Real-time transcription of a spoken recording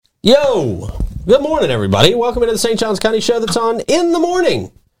Yo! Good morning, everybody. Welcome into the St. Johns County show that's on in the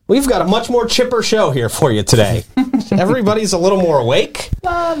morning. We've got a much more chipper show here for you today. Everybody's a little more awake.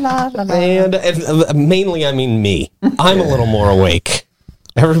 And mainly, I mean me. I'm a little more awake.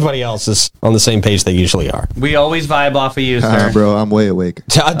 Everybody else is on the same page they usually are. We always vibe off of you, sir. Bro, I'm way awake.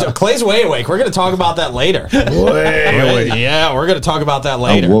 Clay's way awake. We're going to talk about that later. Way awake. Yeah, we're going to talk about that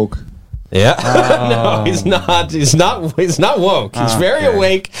later. I'm woke. Yeah. No, he's not. He's not woke. He's very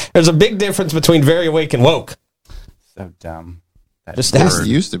awake. There's a big difference between very awake and woke. So dumb. Just It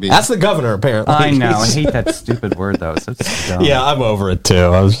used to be. That's the governor, apparently. I know. I hate that stupid word, though. It's so dumb. Yeah, I'm over it,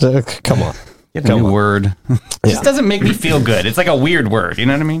 too. Come on. Get a new word. It just doesn't make me feel good. It's like a weird word. You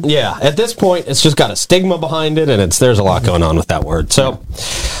know what I mean? Yeah. At this point, it's just got a stigma behind it, and there's a lot going on with that word. So,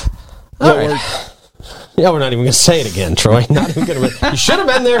 all right. Yeah, we're not even going to say it again, Troy. Not even gonna, you should have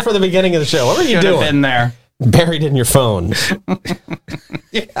been there for the beginning of the show. What were you doing? Should have been there. Buried in your phone.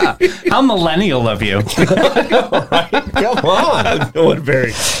 Yeah. How millennial of you. I know, right? Come on. Going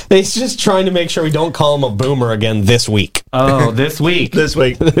very. He's just trying to make sure we don't call him a boomer again this week. Oh, this week. This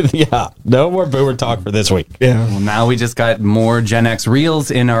week. Yeah. No more boomer talk for this week. Yeah. Well, now we just got more Gen X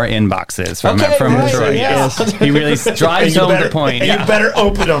reels in our inboxes from right, Troy. yeah. Yes. He really drives home the point. You better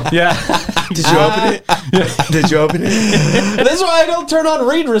open them. Yeah. Did you open it? Did you open it? This is why I don't turn on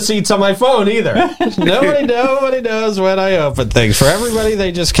read receipts on my phone either. Nobody knows when I open things. For everybody,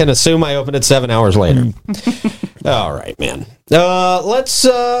 they just can assume I open it 7 hours later. All right, man. Let's.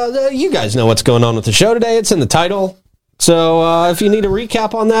 You guys know what's going on with the show today. It's in the title. So if you need a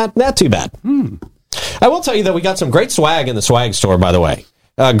recap on that, not too bad. I will tell you that we got some great swag in the swag store, by the way.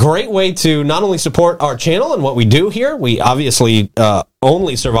 A great way to not only support our channel and what we do here. We obviously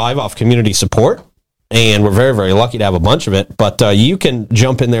only survive off community support, and we're very, very lucky to have a bunch of it. But you can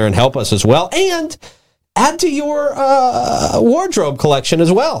jump in there and help us as well, and add to your wardrobe collection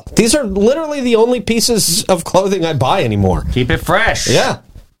as well. These are literally the only pieces of clothing I buy anymore. Keep it fresh. Yeah.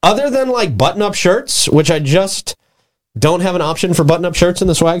 Other than like button-up shirts, which I just don't have an option for button-up shirts in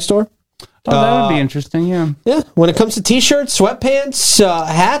the swag store. Oh, that would be interesting, yeah. Yeah, when it comes to t-shirts, sweatpants,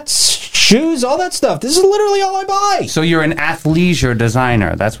 hats, shoes, all that stuff, this is literally all I buy. So you're an athleisure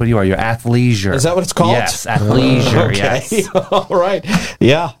designer. That's what you are. You're athleisure. Is that what it's called? Yes, athleisure, okay. yes. All right.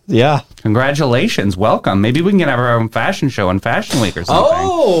 Yeah. Congratulations. Welcome. Maybe we can have our own fashion show on Fashion Week or something.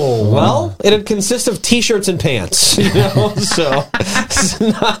 Oh, well, it'd consist of t-shirts and pants, so it's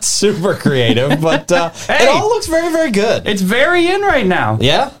not super creative, but Hey, it all looks very, very good. It's very in right now.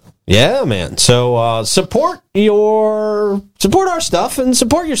 Yeah, man. So support our stuff and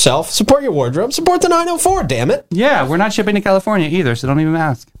support yourself, support your wardrobe, support the 904, damn it. Yeah, we're not shipping to California either, so don't even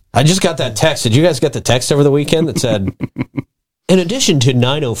ask. I just got that text. Did you guys get the text over the weekend that said, in addition to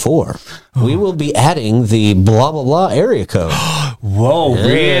 904, we will be adding the blah, blah, blah area code. Whoa,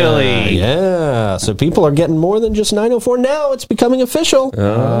 really? Yeah. So people are getting more than just 904 now. It's becoming official.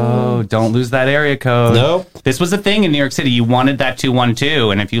 Oh, don't lose that area code. Nope. This was a thing in New York City. You wanted that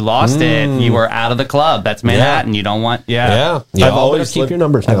 212, and if you lost it, you were out of the club. That's Manhattan. You don't want, Yeah. You always keep your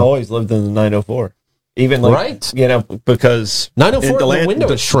numbers now. I've always lived in the 904. Even like, right. You know, because 904, the window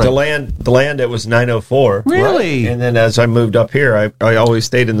is shrink. The land, it was 904. Really? Right. And then as I moved up here, I always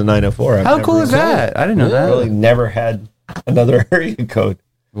stayed in the 904. How cool is that? I didn't know that. I really never had another area code.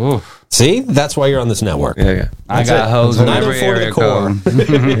 Oof. See? That's why you're on this network. Yeah. I got hoes in every 904 to the area core.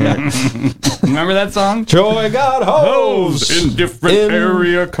 code. Remember that song? Troy got hoes in different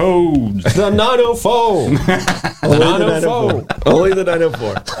area codes. The 904. Only the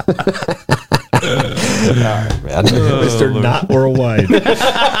 904. All right, man. Mr. Not Worldwide.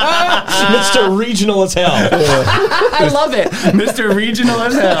 Mr. Regional as hell. I love it. Mr. Regional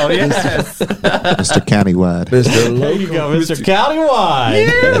as hell. Yes. Mr. Countywide. Mr. There you go, Mr. Countywide.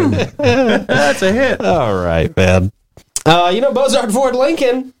 Yeah. That's a hit. All right, man. Bozard Ford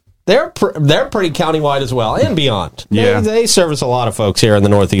Lincoln, they're pretty countywide as well and beyond. Yeah. They service a lot of folks here in the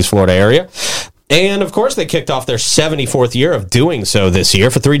Northeast Florida area. And, of course, they kicked off their 74th year of doing so this year.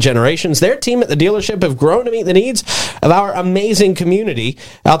 For 3 generations, their team at the dealership have grown to meet the needs of our amazing community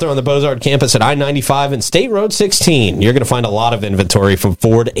out there on the Bozard campus at I-95 and State Road 16. You're going to find a lot of inventory from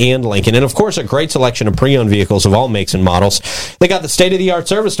Ford and Lincoln. And, of course, a great selection of pre-owned vehicles of all makes and models. They got the state-of-the-art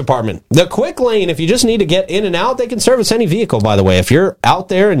service department. The Quick Lane, if you just need to get in and out, they can service any vehicle, by the way. If you're out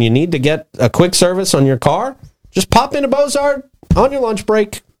there and you need to get a quick service on your car, just pop into Bozard on your lunch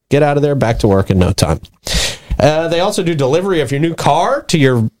break. Get out of there, back to work in no time. They also do delivery of your new car to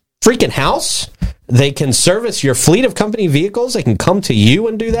your freaking house. They can service your fleet of company vehicles. They can come to you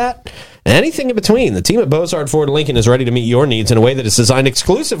and do that. Anything in between. The team at Bozard Ford Lincoln is ready to meet your needs in a way that is designed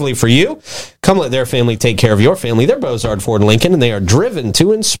exclusively for you. Come let their family take care of your family. They're Bozard Ford Lincoln, and they are driven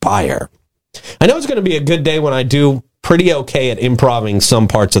to inspire. I know it's going to be a good day when I do pretty okay at improving some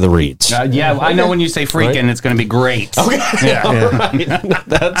parts of the reads. Yeah, I know when you say freaking, it's going to be great. Okay. Yeah. All right.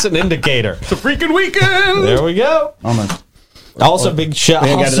 That's an indicator. It's a freaking weekend. There we go. Almost. Also, big shout. I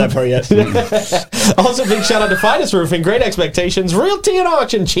ain't got to that part yet. Also, big shout out to Finest Roofing, Great Expectations, Realty and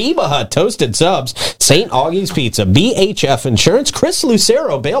Auction, Chiba Hut, Toasted Subs, St. Augie's Pizza, BHF Insurance, Chris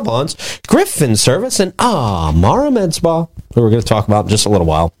Lucero, Bail Bonds, Griffin Service, and Mara Med Spa, who we're going to talk about in just a little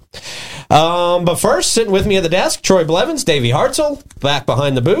while. But first, sitting with me at the desk, Troy Blevins, Davey Hartzell, back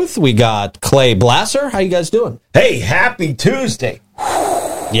behind the booth. We got Clay Blasser. How you guys doing? Hey, happy Tuesday.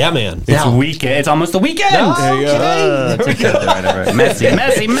 Yeah, man. It's weekend. It's almost the weekend. There you go. There we go. Right. Messy.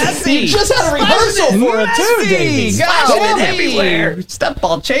 You just had a rehearsal for it, too, Davey. God, everywhere. Step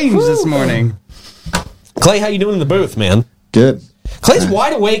ball changed this morning. Clay, how you doing in the booth, man? Good. Clay's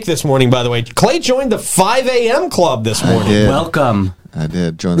wide awake this morning, by the way. Clay joined the 5 a.m. club this morning. Welcome. I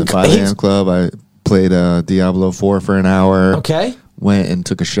did join the 5 a.m. club. I played Diablo 4 for an hour. Okay. Went and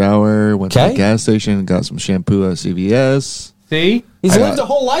took a shower. Went to the gas station. Got some shampoo at CVS. See? He's lived a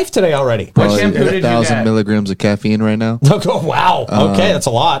whole life today already. What Probably shampoo did you 1,000 get? milligrams of caffeine right now. Oh, wow. Okay, that's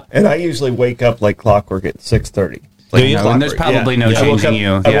a lot. And I usually wake up like clockwork at 6:30. Do you? And there's probably no changing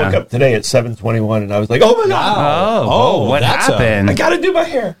you. I woke up today at 7:21, and I was like, "Oh my god! Oh, what happened? I got to do my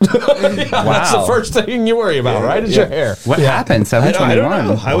hair." That's the first thing you worry about, right? Is your hair. What happened? I don't 7:21.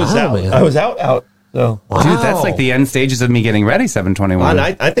 know. I was out. man. I was out. So, Wow. Dude, that's like the end stages of me getting ready. 7:21. and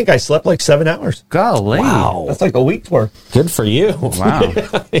I think I slept like 7 hours. Golly! Wow. That's like a week's worth. Good for you. Wow.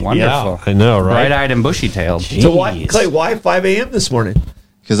 Wonderful. Yeah, I know, right? Bright-eyed and bushy-tailed. So why, Jeez. Clay? Why 5 a.m. this morning?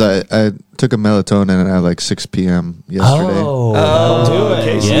 Because I took a melatonin at like 6 p.m. yesterday. That'll do it.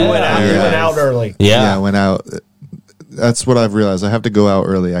 Okay, so Yeah. you went out. You went out early. Yeah, I went out. That's what I've realized. I have to go out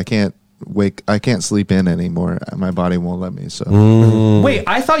early. I can't sleep in anymore. My body won't let me. So Wait,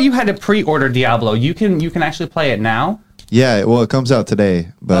 I thought you had to pre-order Diablo. You can actually play it now? yeah, well, it comes out today,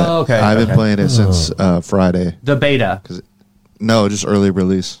 but okay. I've been playing it since Friday. The beta. No, just early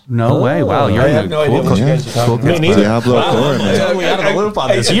release. No way. Wow, you're I in have the no idea what you guys are talking about. Me neither. Diablo 4, man. Totally out of the loop on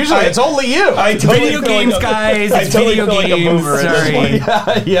this. Usually it's only you. I totally Video feel games, like guys. I It's totally video feel like a games. boomer at this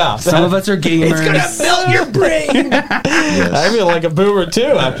Sorry. point. Yeah. Some of us are gamers. It's gonna melt your brain. I feel like a boomer too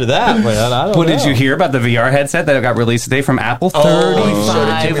after that, man. I don't What know. did you hear about the VR headset that got released today from Apple? showed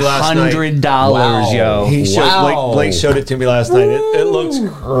it to me last night. $3,500, Wow. yo. He showed Wow. Blake showed it to me last night. It looks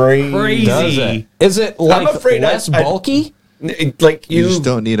crazy. Crazy. Does it? Is it like afraid less I- bulky? Like You just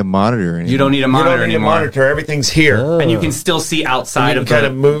don't need a monitor anymore. You don't need a you monitor don't need anymore. a monitor. Everything's here. And you can still see outside You of can kind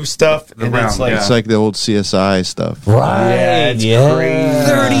of the... move stuff, and realm, it's like yeah. It's like the old CSI stuff. Right. Yeah, it's crazy.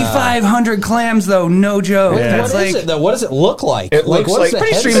 3,500 clams, though. No joke. What That's is like... it though? What does it look like? It looks what like does the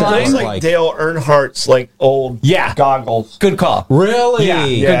pretty headset streamlined. It's look like Dale Earnhart's like old Yeah. goggles. Good call. Really? Yeah.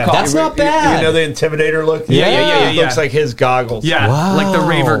 Yeah, call. That's not bad. You know the Intimidator look. Yeah. It looks like his goggles. Yeah, Wow. like the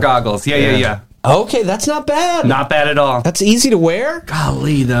Raver goggles. Yeah. Okay, that's not bad. Not bad at all. That's easy to wear.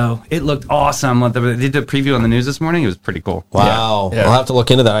 Golly, though. It looked awesome. They did the preview on the news this morning. It was pretty cool. Wow. Yeah. I'll have to look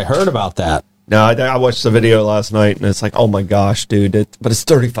into that. I heard about that. No, I watched the video last night, and it's like, oh my gosh, dude! But it's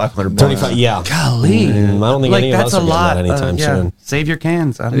 $3,500. 35. Yeah. Golly. I don't think any of us are getting that anytime soon. Save your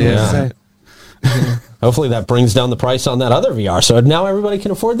cans. I don't know what to say. Hopefully that brings down the price on that other VR, so now everybody can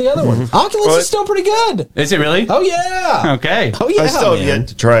afford the other one. Oculus Well, is still pretty good. Is it really? Oh yeah. Okay. Oh yeah. I still have man. yet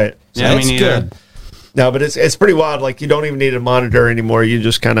to try it. So Yeah, me that's neither. good. No, but it's pretty wild. Like you don't even need a monitor anymore. You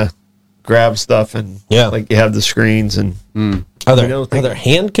just kind of grab stuff and like you have the screens and Are I don't think- there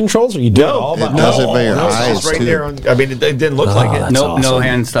hand controls, or you do it all by it does it by your no, it's eyes just right too. there. I mean, it didn't look like it. that's Nope, no awesome.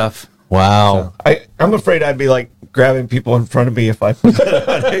 hand stuff. Wow. I'm afraid I'd be like grabbing people in front of me if I put that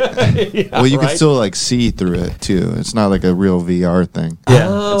on it. Well, you can right? still like see through it too. It's not like a real VR thing.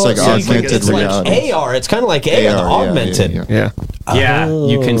 Oh, It's like so you can- augmented it's reality. Like AR. It's kind of like AR, AR, yeah, augmented. yeah. Yeah. Yeah,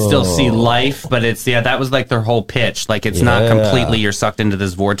 you can still see Oh. life, but it's that was like their whole pitch. Like it's not Yeah. completely you're sucked into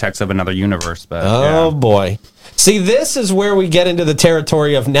this vortex of another universe. But Oh boy. See, this is where we get into the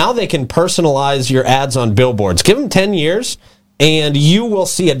territory of now they can personalize your ads on billboards. Give them 10 years, and you will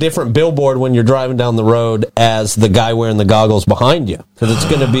see a different billboard when you're driving down the road as the guy wearing the goggles behind you. Because it's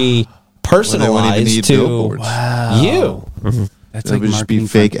going to be personalized need to billboards. you. that's It'll just be marketing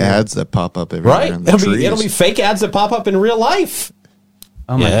fake frontier. ads that pop up everywhere. Right? in the trees. It'll be fake ads that pop up in real life.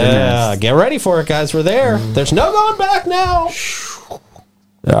 Oh my Yeah, goodness! get ready for it, guys. We're there. There's no going back now. All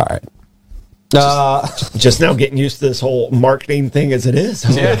right. Just now getting used to this whole marketing thing as it is.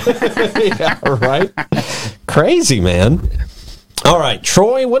 Yeah, right. Crazy, man. All right,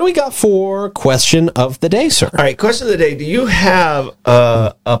 Troy, what do we got for question of the day, sir? All right, question of the day. Do you have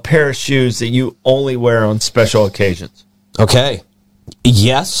a pair of shoes that you only wear on special occasions? Okay.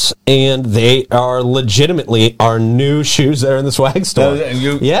 Yes, and they are legitimately our new shoes that are in the swag store. They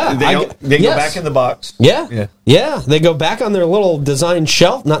yes. go back in the box. Yeah. They go back on their little design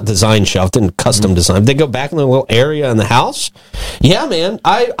shelf. Not design shelf, didn't custom design. They go back in their little area in the house. Yeah, man.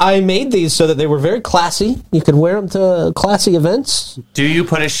 I made these so that they were very classy. You could wear them to classy events. Do you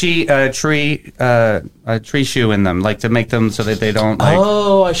put a tree shoe in them, like to make them so that they don't like...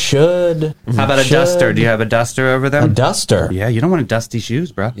 Oh, I should. How about a duster? Do you have a duster over them? A duster? Yeah, you don't want dusty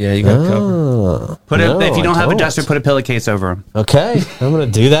shoes, bro. Yeah, you got to cover. If you don't have a duster, put a pillowcase over them. Okay, I'm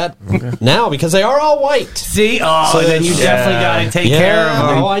going to do that now because they are all white. See? Oh, then you definitely got to take care of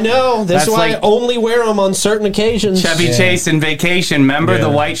them. Oh, I know. This is why I only wear them on certain occasions. Chevy Chase and Vacation. Remember the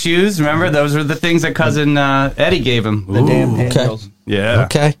white shoes? Remember? Those were the things that cousin Eddie gave him. The damn handles. Okay. Yeah.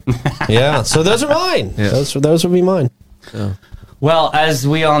 Okay. Yeah. So those are mine. Yeah. Those would be mine. Yeah. Well, as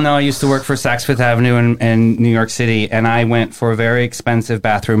we all know, I used to work for Saks Fifth Avenue in New York City, and I went for a very expensive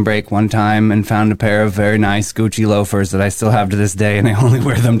bathroom break one time and found a pair of very nice Gucci loafers that I still have to this day, and I only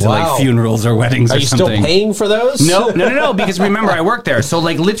wear them to like funerals or weddings or something. Are you still paying for those? No, because remember, I worked there. So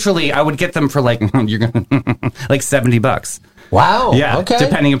like literally, I would get them for like, like $70. Wow. Yeah. Okay.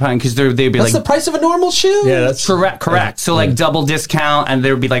 Depending upon, because they'd be that's like the price of a normal shoe. Yeah, that's correct. So like double discount, and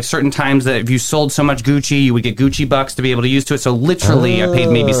there would be like certain times that if you sold so much Gucci, you would get Gucci bucks to be able to use to it. So literally, I paid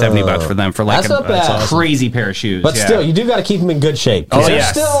maybe $70 for them for like a crazy pair of shoes. But still, you do got to keep them in good shape. Oh,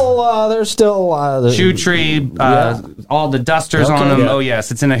 yes. They're still shoe tree, all the dusters on them. Yeah. Oh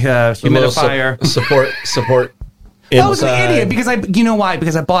yes, it's in a humidifier. Support. I was an idiot because you know why?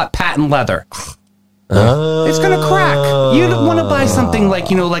 Because I bought patent leather. It's gonna crack. You don't want to buy something like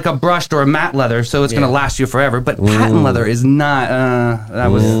like a brushed or a matte leather, so it's gonna last you forever. But patent leather is not. I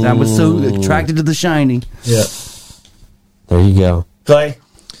was so attracted to the shiny. Yeah. There you go, Clay.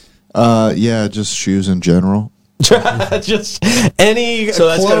 Just shoes in general. Just any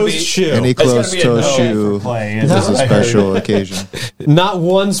closed shoe. Any closed-toe shoe is a special occasion. Not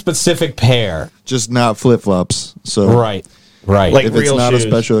one specific pair. Just not flip-flops. So right. Like if it's not a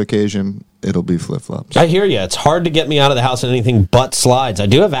special occasion, it'll be flip-flops. I hear you. It's hard to get me out of the house in anything but slides. I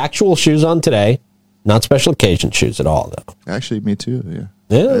do have actual shoes on today. Not special occasion shoes at all, though. Actually, me too, yeah.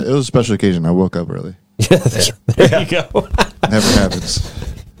 Yeah. It was a special occasion. I woke up early. There you go. Never happens.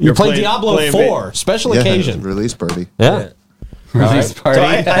 You're playing Diablo 4, special occasion. Release party. Yeah. Release party. So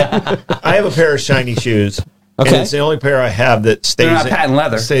I have a pair of shiny shoes. Okay. And it's the only pair I have that stays. They're not patent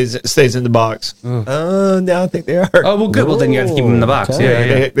leather. Stays in the box. No, I think they are. Oh well, good. Well, then you have to keep them in the box.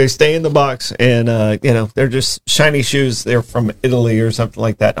 Okay. Yeah. They stay in the box, and they're just shiny shoes. They're from Italy or something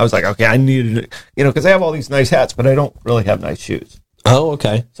like that. I was like, okay, I needed because I have all these nice hats, but I don't really have nice shoes. Oh,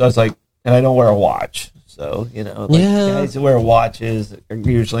 okay. So I was like, and I don't wear a watch. So guys who wear watches are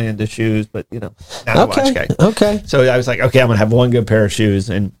usually into shoes, but not a watch guy. Okay. So I was like, okay, I'm gonna have one good pair of shoes,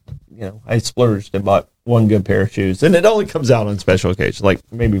 and I splurged and bought one good pair of shoes, and it only comes out on special occasions, like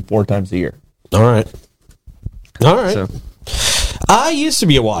maybe 4 times a year. All right. So, I used to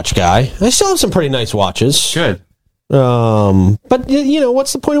be a watch guy. I still have some pretty nice watches. Good. But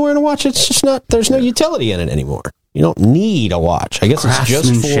what's the point of wearing a watch? It's just not. There's no utility in it anymore. You don't need a watch. I guess it's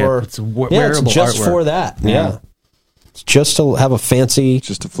just for. It's wearable it's just artwork. for that. Yeah. It's just to have a fancy.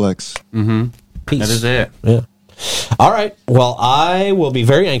 Just to flex. Piece. That is it. Yeah. All right. Well, I will be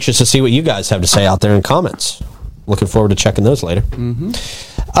very anxious to see what you guys have to say out there in comments. Looking forward to checking those later.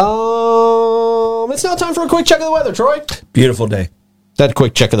 It's now time for a quick check of the weather, Troy. beautiful day. That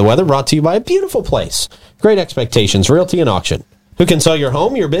quick check of the weather brought to you by a beautiful place. Great Expectations, Realty and Auction. Who can sell your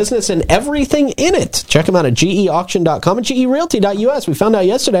home, your business, and everything in it. Check them out at geauction.com and gerealty.us. We found out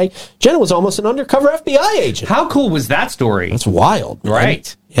yesterday Jenna was almost an undercover FBI agent. How cool was that story? That's wild. Man.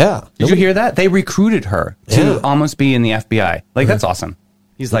 Right. Yeah. Did you hear that? They recruited her to almost be in the FBI. Like, that's awesome.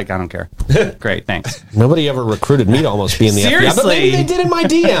 He's like, I don't care. Great, thanks. Nobody ever recruited me to almost be in the FBI. But maybe they did in my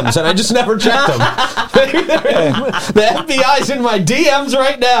DMs, and I just never checked them. The FBI's in my DMs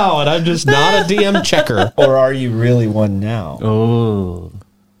right now, and I'm just not a DM checker. Or are you really one now? Oh.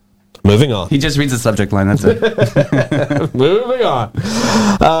 Moving on. He just reads the subject line, that's it. Moving on.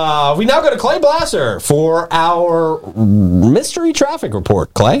 We now go to Clay Blasser for our mystery traffic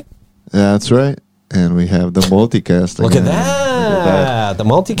report. Clay? That's right. And we have the multicast. Look at that. The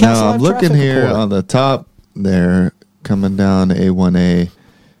multicast. Now, I'm looking here on the top there, coming down A1A.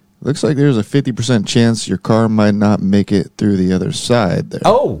 Looks like there's a 50% chance your car might not make it through the other side there.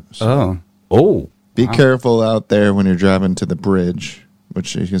 Oh. So Oh. Be careful out there when you're driving to the bridge,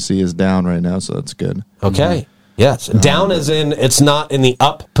 which you can see is down right now, so that's good. Okay. Yes. Down as in it's not in the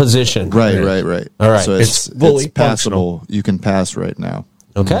up position. Right. All right. So It's fully passable. You can pass right now.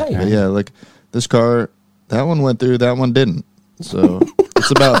 Okay. But yeah, like this car, that one went through, that one didn't. So it's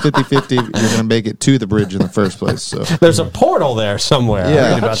about 50-50. You're going to make it to the bridge in the first place. So There's a portal there somewhere.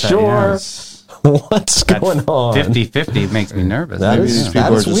 Yeah. I'm not About that, sure yeah. what's going on. 50-50 makes me nervous. That maybe is- these people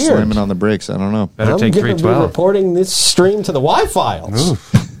that are is just weird. slamming on the brakes. I don't know. Better I'm take going to be 312. reporting this stream to the Y-Files.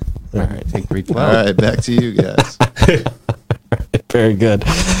 All right, take 312. All right, back to you guys. Very good.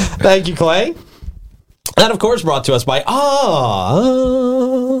 Thank you, Clay. And of course, brought to us by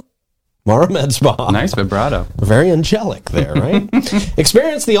Mara Med Spa. Nice vibrato. Very angelic there, right?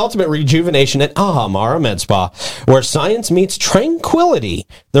 Experience the ultimate rejuvenation at Mara Med Spa, where science meets tranquility.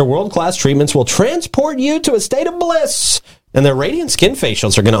 Their world-class treatments will transport you to a state of bliss, and their radiant skin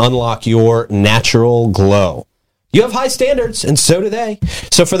facials are going to unlock your natural glow. You have high standards, and so do they.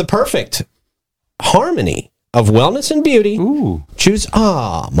 So for the perfect harmony of wellness and beauty, choose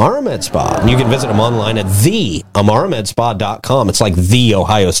Mara Med Spa. And you can visit them online at theamaramedspa.com. It's like the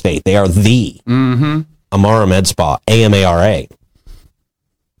Ohio State. They are the Amara Med Spa, AMARA.com,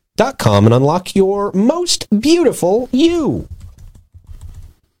 and unlock your most beautiful you.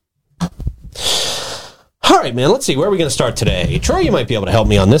 All right, man, let's see. Where are we going to start today? Troy, you might be able to help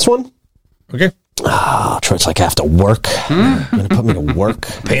me on this one. Okay. Troy's like, I have to work. You're going to put me to work.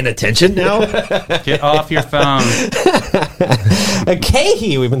 Paying attention now? Get off your phone.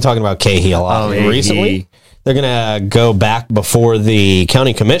 KeHE, we've been talking about KeHE a lot recently. They're going to go back before the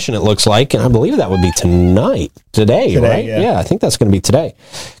county commission, it looks like, and I believe that would be today, right? Yeah. I think that's going to be today.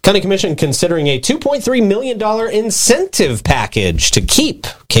 County commission considering a $2.3 million incentive package to keep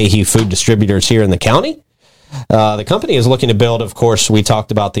KeHE food distributors here in the county. The company is looking to build, of course, we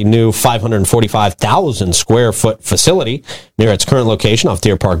talked about the new 545,000 square foot facility near its current location off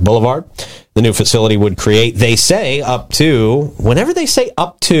Deer Park Boulevard. The new facility would create, they say, up to, whenever they say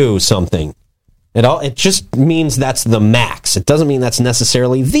up to something, it just means that's the max. It doesn't mean that's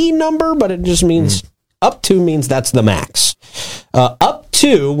necessarily the number, but it just means up to means that's the max. Up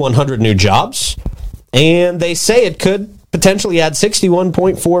to 100 new jobs, and they say it could potentially add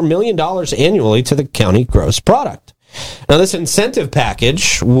 $61.4 million annually to the county gross product. Now, this incentive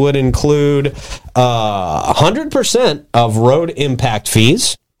package would include 100% of road impact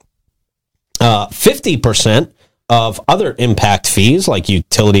fees, 50% of other impact fees like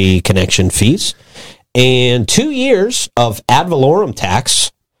utility connection fees, and 2 years of ad valorem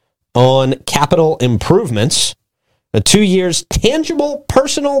tax on capital improvements, 2 years tangible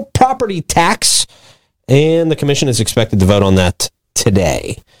personal property tax, and the commission is expected to vote on that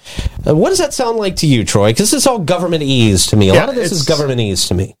today. What does that sound like to you, Troy? Because this is all government ease to me. A lot of this is government ease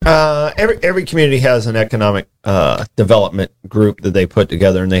to me. Every community has an economic development group that they put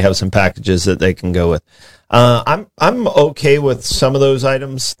together, and they have some packages that they can go with. I'm okay with some of those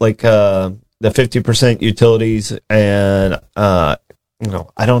items, like the 50% utilities, and I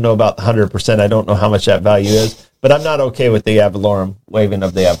don't know about the 100%. I don't know how much that value is, but I'm not okay with the ad valorem, waiving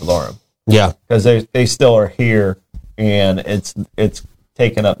of the ad valorem. Yeah, because they still are here, and it's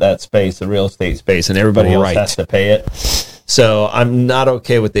taking up that space, the real estate space, and everybody else has to pay it. So I'm not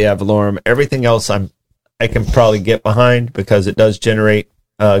okay with the ad valorem. Everything else I can probably get behind because it does generate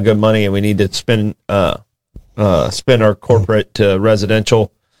good money, and we need to spin our corporate to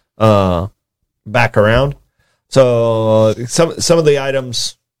residential back around. So some of the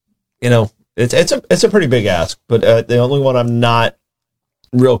items, it's a pretty big ask, but the only one I'm not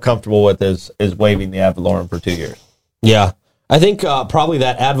real comfortable with is waiving the ad valorem for 2 years. Yeah. I think probably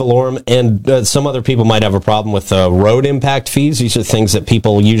that ad valorem, and some other people might have a problem with road impact fees. These are things that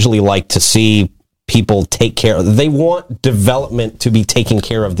people usually like to see people take care of. They want development to be taking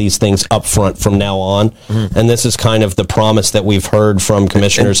care of these things up front from now on. Mm-hmm. And this is kind of the promise that we've heard from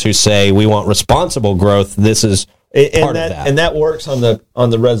commissioners who say we want responsible growth. This is part of that. And that works on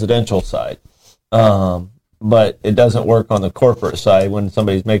the residential side. But it doesn't work on the corporate side when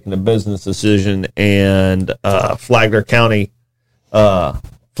somebody's making a business decision and Flagler County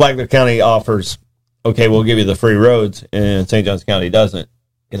offers, okay, we'll give you the free roads, and St. Johns County doesn't.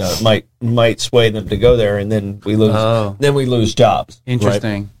 It might sway them to go there, and then we lose jobs.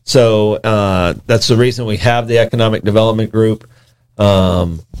 Interesting. Right? So that's the reason we have the economic development group.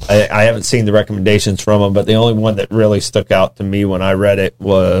 I haven't seen the recommendations from them, but the only one that really stuck out to me when I read it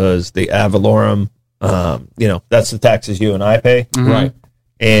was the ad valorem. That's the taxes you and I pay. Mm-hmm. Right.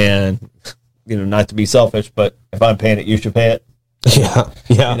 And, not to be selfish, but if I'm paying it, you should pay it. Yeah.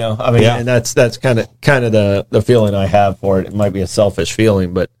 And that's kind of the feeling I have for it. It might be a selfish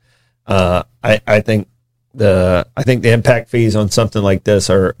feeling, but I think the impact fees on something like this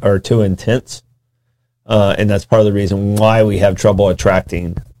are too intense, and that's part of the reason why we have trouble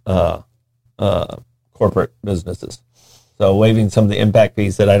attracting corporate businesses. So waiving some of the impact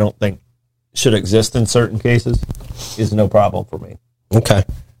fees that I don't think should exist in certain cases is no problem for me. Okay.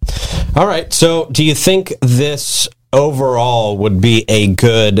 All right. So do you think this overall would be a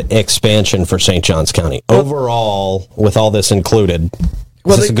good expansion for St. Johns County? Overall, with all this included,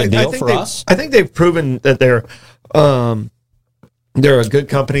 is this a good deal for us? I think they've proven that they're a good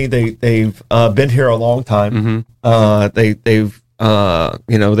company. They've been here a long time. They've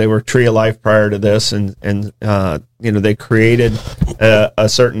they were Tree of Life prior to this, and they created a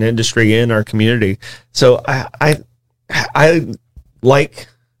certain industry in our community. So I like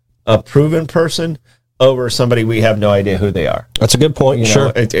a proven person over somebody we have no idea who they are. That's a good point.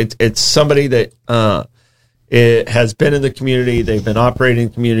 Sure, it's somebody that it has been in the community. They've been operating in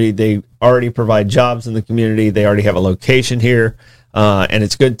the community. They already provide jobs in the community. They already have a location here, and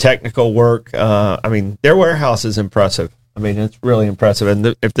it's good technical work. Their warehouse is impressive. It's really impressive.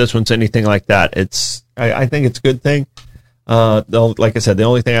 And if this one's anything like that, I think it's a good thing. Like I said, the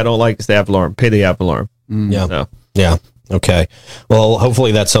only thing I don't like is the ad valorem. Pay the ad valorem. Yeah. So. Yeah. Okay. Well,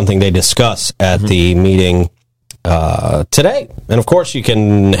 hopefully that's something they discuss at the meeting today. And of course, you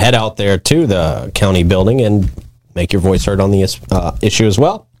can head out there to the county building and make your voice heard on the issue as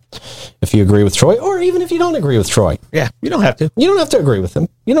well. If you agree with Troy, or even if you don't agree with Troy. Yeah. You don't have to. You don't have to agree with him.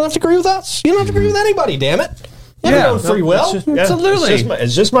 You don't have to agree with us. You don't have to agree with anybody, damn it. Free will. Absolutely.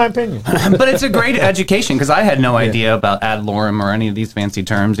 It's just my opinion. But it's a great education, because I had no idea about ad valorem or any of these fancy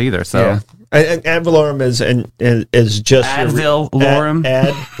terms either. So ad valorem is just Advil-lorem.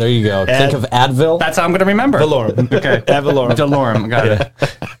 There you go. Think of Advil. That's how I'm going to remember. Valorem. Okay. Ad valorem. Valorem. Got it.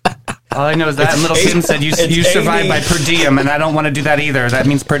 All I know is that little Kim said you survive by per diem, and I don't want to do that either. That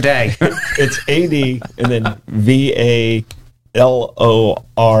means per day. It's AD and then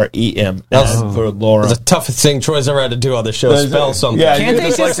VALOREM. That's for Laura. It's the toughest thing Troy's ever had to do on the show. Spell something. Yeah, can't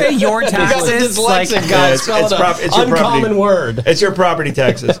they just say your taxes? Dyslexic guy spelled it's an uncommon word. It's your property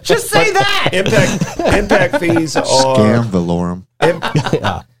taxes. Just say that. Impact fees are scam valorem.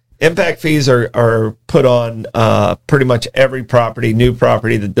 Impact fees are put on pretty much every new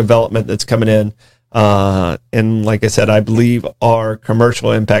property, the development that's coming in. And like I said, I believe our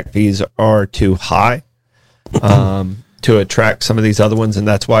commercial impact fees are too high to attract some of these other ones, and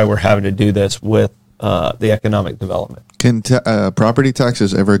that's why we're having to do this with the economic development. Can property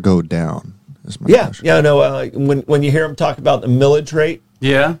taxes ever go down? When you hear them talk about the millage rate,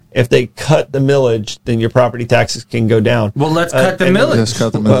 if they cut the millage, then your property taxes can go down. Well, let's cut the millage. Let's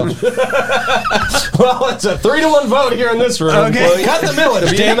cut the millage. Well, it's a 3-1 vote here in this room. Okay. Well, cut the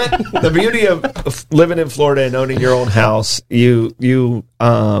millage, damn it. The beauty of living in Florida and owning your own house,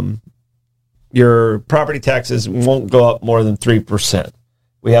 your property taxes won't go up more than 3%.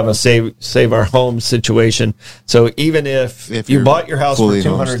 We have a save our home situation. So even if you bought your house for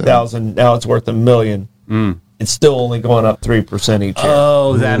 $200,000, now it's worth $1 million. It's still only going up 3% each year.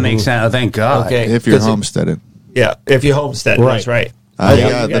 Oh, that makes sense. Oh, thank God. Okay, if you're homesteaded. Yeah, if you homestead, that's right. I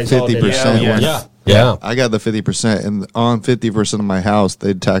got the 50%. Yeah. I got the 50%, and on 50% of my house,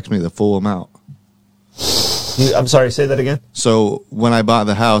 they'd tax me the full amount. I'm sorry, say that again? So when I bought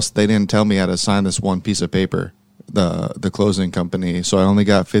the house, they didn't tell me how to sign this one piece of paper, the closing company. So I only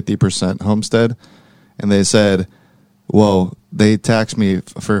got 50% homestead. And they said, well, they taxed me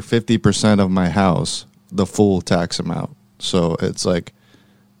for 50% of my house, the full tax amount. So it's like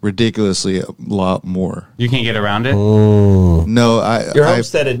ridiculously a lot more. You can't get around it? No, you're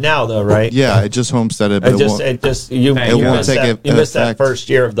homesteaded now, though, right? Yeah, I just homesteaded, but you missed that first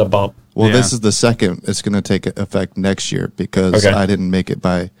year of the bump. Well, this is the second. It's going to take effect next year because I didn't make it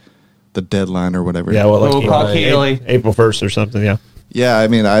by the deadline or whatever. Yeah, well, we'll call KeHE April 1st or something. Yeah. Yeah, I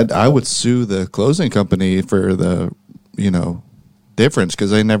mean, I would sue the closing company for the difference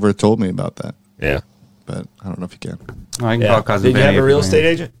because they never told me about that. Yeah, but I don't know if you can. I can call Did you have a real estate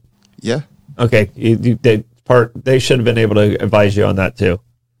agent? Yeah. Okay, they should have been able to advise you on that too.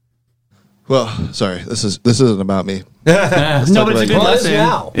 Well, sorry, this isn't about me. No, but it's a good lesson.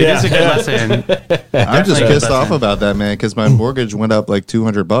 It is a good lesson. I'm just pissed off about that, man, because my mortgage went up like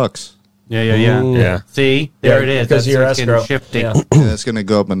 $200. Yeah. See, there it is. Because your escrow. Yeah. It's going to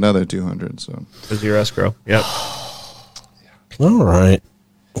go up another 200. So because your escrow. Yep. All right.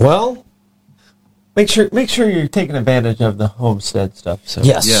 Well, make sure you're taking advantage of the homestead stuff. So.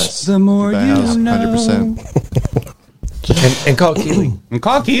 Yes. The more you know. 100%. And call KeHE. And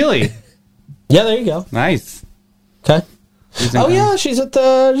call KeHE. Yeah, there you go. Nice. Okay. She's at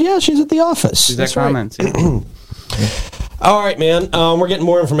the office. She's at comments. All right, man. We're getting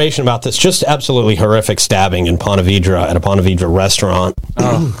more information about this just absolutely horrific stabbing in Ponte Vedra at a Ponte Vedra restaurant.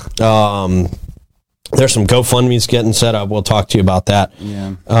 There's some GoFundMe's getting set up. We'll talk to you about that.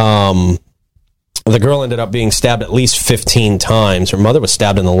 Yeah. The girl ended up being stabbed at least 15 times. Her mother was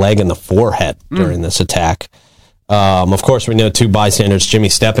stabbed in the leg and the forehead during this attack. Of course, we know two bystanders, Jimmy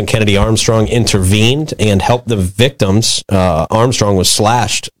Stepp and Kennedy Armstrong, intervened and helped the victims. Armstrong was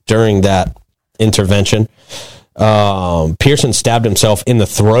slashed during that intervention. Pearson stabbed himself in the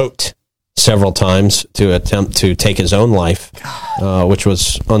throat several times to attempt to take his own life, which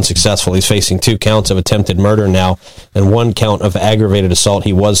was unsuccessful. He's facing 2 counts of attempted murder now and 1 count of aggravated assault.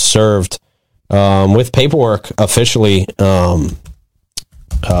 He was served with paperwork officially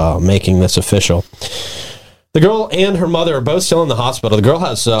making this official. The girl and her mother are both still in the hospital. The girl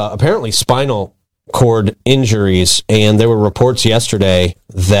has apparently spinal cord injuries, and there were reports yesterday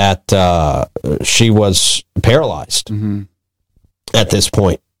that she was paralyzed at this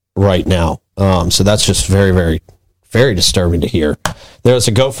point right now. So that's just very, very, very disturbing to hear. There's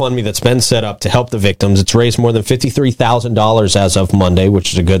a GoFundMe that's been set up to help the victims. It's raised more than $53,000 as of Monday,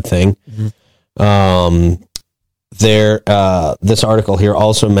 which is a good thing. This article here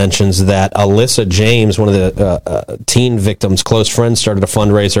also mentions that Alyssa James, one of the teen victims' close friends, started a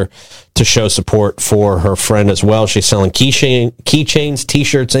fundraiser to show support for her friend as well. She's selling keychains,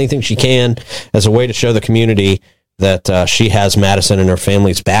 T-shirts, anything she can as a way to show the community that she has Madison and her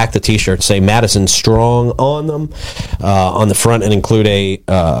family's back. The T-shirts say Madison Strong on them on the front and include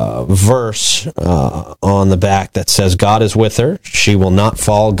a verse on the back that says, God is with her. She will not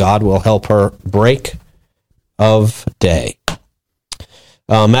fall. God will help her break of day.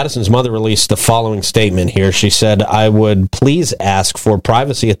 Madison's mother released the following statement here. She said, I would please ask for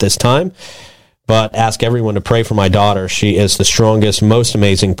privacy at this time, but ask everyone to pray for my daughter. She is the strongest, most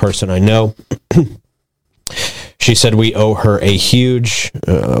amazing person I know. She said, we owe huge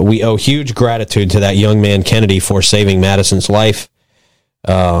gratitude to that young man, Kennedy, for saving Madison's life,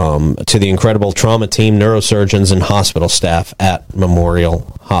 to the incredible trauma team, neurosurgeons, and hospital staff at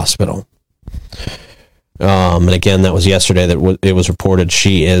Memorial Hospital. And again, that was yesterday that it was reported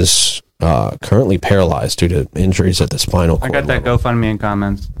she is currently paralyzed due to injuries at the spinal cord. I got that GoFundMe in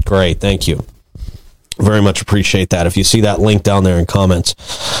comments. Great, thank you. Very much appreciate that. If you see that link down there in comments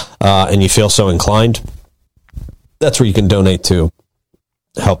and you feel so inclined, that's where you can donate to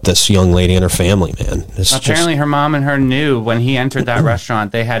help this young lady and her family, man. Apparently her mom and her knew when he entered that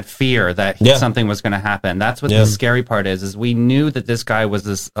restaurant, they had fear that something was going to happen. That's what the scary part is we knew that this guy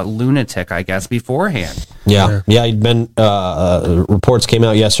was a lunatic, I guess, beforehand. Yeah, he'd been, reports came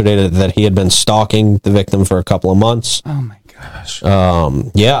out yesterday that he had been stalking the victim for a couple of months. Oh my gosh.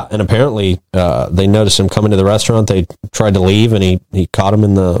 And apparently they noticed him coming to the restaurant. They tried to leave, and he caught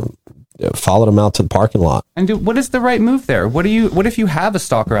him followed him out to the parking lot. And what is the right move there? What if you have a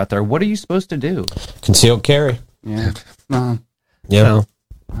stalker out there? What are you supposed to do? Concealed carry. Yeah.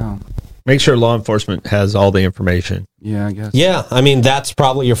 Make sure law enforcement has all the information. Yeah, I guess. Yeah, I mean, that's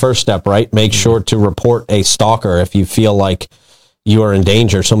probably your first step, right? Make sure to report a stalker if you feel like you are in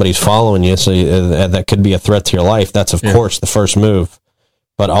danger, somebody's following you, so that could be a threat to your life. That's, of course, the first move.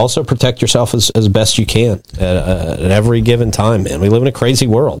 But also protect yourself as best you can at every given time, man. We live in a crazy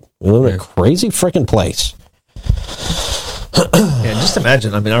world. We live in a crazy freaking place. Just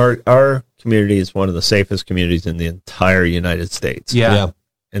imagine. I mean, our community is one of the safest communities in the entire United States. Yeah.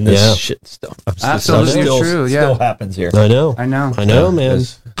 And this shit still absolutely true. Still happens here. I know, man.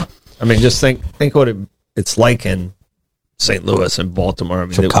 I mean, just think what it's like in St. Louis and Baltimore. I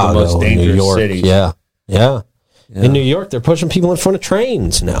mean, Chicago, the most dangerous New York. cities. Yeah. In New York, they're pushing people in front of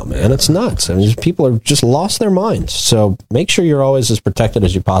trains now, man. It's nuts. I mean, people have just lost their minds. So make sure you're always as protected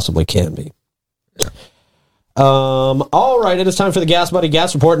as you possibly can be. All right, it is time for the Gas Buddy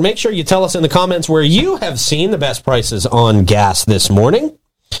Gas Report. Make sure you tell us in the comments where you have seen the best prices on gas this morning.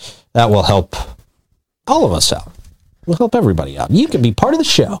 That will help all of us out. We'll help everybody out. You can be part of the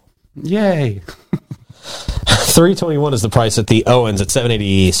show. Yay. $3.21 is the price at the Owens at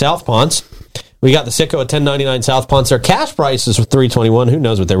 780 South Ponce. We got the Sitco at $10.99 South Ponce. Their cash price is $3.21. Who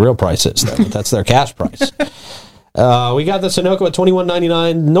knows what their real price is, though? But that's their cash price. We got the Sunoco at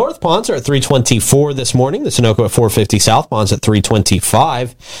 $21.99 North Ponce at $3.24 this morning. The Sunoco at $4.50 South Ponce at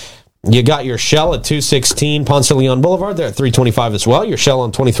 $3.25. You got your Shell at $2.16 Ponce de Leon Boulevard. They're at $3.25 as well. Your Shell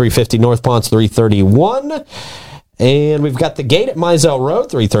on $23.50 North Ponce, $3.31. And we've got the Gate at Mizell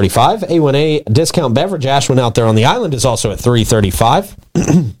Road, $3.35. A1A Discount Beverage Ashwin out there on the island is also at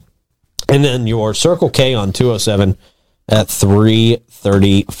 $3.35. And then your Circle K on 207 at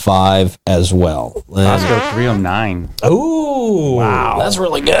 $3.35 as well. Let's go $3.09. Ooh, wow, that's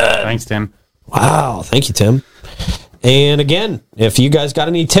really good. Thanks, Tim. Wow, thank you, Tim. And again, if you guys got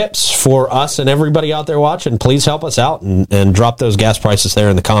any tips for us and everybody out there watching, please help us out and drop those gas prices there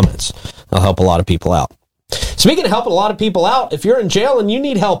in the comments. That'll help a lot of people out. Speaking of helping a lot of people out, if you're in jail and you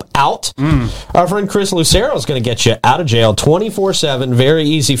need help out, our friend Chris Lucero is going to get you out of jail 24/7. Very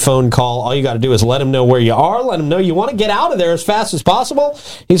easy phone call. All you got to do is let him know where you are. Let him know you want to get out of there as fast as possible.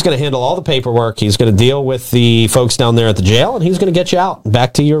 He's going to handle all the paperwork. He's going to deal with the folks down there at the jail, and he's going to get you out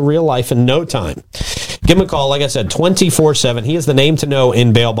back to your real life in no time. Give him a call, like I said, 24/7. He is the name to know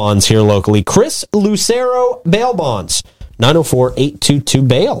in bail bonds here locally. Chris Lucero Bail Bonds,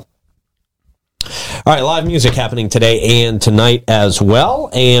 904-822-BAIL. All right, live music happening today and tonight as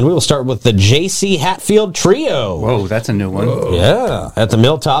well. And we will start with the J.C. Hatfield Trio. Whoa, that's a new one. Yeah, at the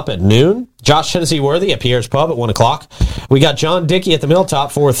Milltop at noon. Josh Tennessee Worthy at Pierre's Pub at 1 o'clock. We got John Dickey at the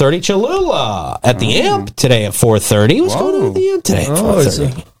Milltop, 4:30. Cholula at the Amp today at 4:30. What's going on at the Amp today at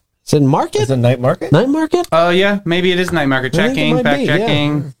 4:30? Is it Market? Is it Night Market? Night Market? Yeah, maybe it is Night Market. Checking, fact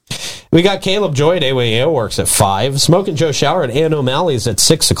checking. Yeah. We got Caleb Joy at AWAO Works at 5. Smoke and Joe Shower at Ann O'Malley's at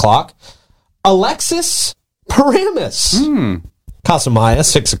 6 o'clock. Alexis Paramus. Casamaya,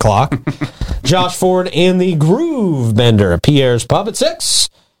 6 o'clock. Josh Ford and the Groove Bender at Pierre's Pub at 6.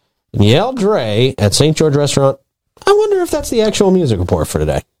 And Yale Dre at St. George Restaurant. I wonder if that's the actual music report for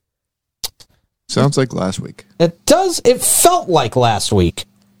today. Sounds like last week. It does. It felt like last week.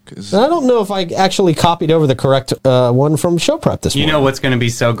 I don't know if I actually copied over the correct one from show prep this morning. You know what's going to be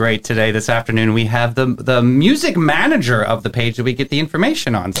so great today, this afternoon? We have the music manager of the page that we get the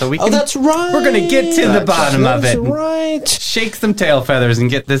information on. So we can, that's right. We're going to get to the bottom of it. That's right. Shake some tail feathers and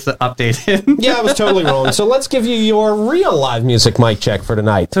get this updated. Yeah, I was totally wrong. So let's give you your real live music mic check for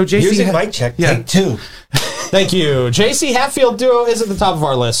tonight. So JC, Music mic check, take 2. Thank you. JC Hatfield Duo is at the top of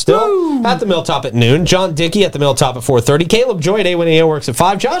our list still. Woo! At the Milltop at noon. John Dickey at the Milltop at 4:30. Caleb Joy at A1AO Works at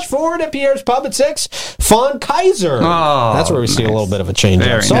 5. Josh Ford at Pierre's Pub at 6. Fawn Kaiser. Oh, that's where we see a little bit of a change.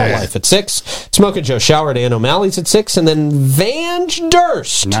 Very Soul nice. Life at 6. Smoke and Joe Shower at Ann O'Malley's at 6. And then Vange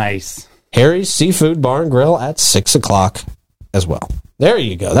Durst. Nice. Harry's Seafood Bar and Grill at 6 o'clock as well. There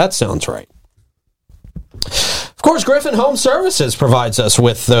you go. That sounds right. Of course, Griffin Home Services provides us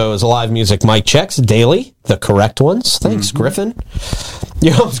with those live music mic checks daily, the correct ones. Thanks, Griffin.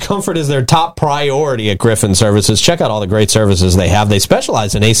 Your home's comfort is their top priority at Griffin Services. Check out all the great services they have. They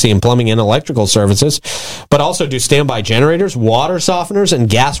specialize in AC and plumbing and electrical services, but also do standby generators, water softeners, and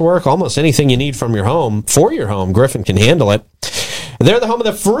gas work. Almost anything you need from your home, for your home, Griffin can handle it. They're the home of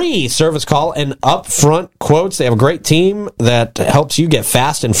the free service call and upfront quotes. They have a great team that helps you get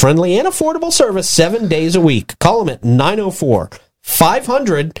fast and friendly and affordable service 7 days a week. Call them at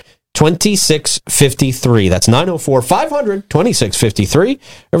 904-500-2653. That's 904-500-2653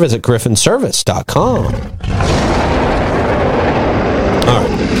 or visit griffinservice.com. All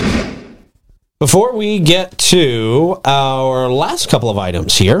right. Before we get to our last couple of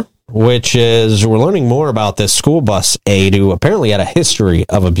items here, which is we're learning more about this school bus aide who apparently had a history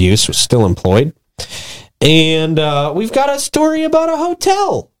of abuse, was still employed. And we've got a story about a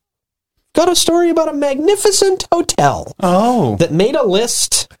hotel. Got a story about a magnificent hotel. Oh. That made a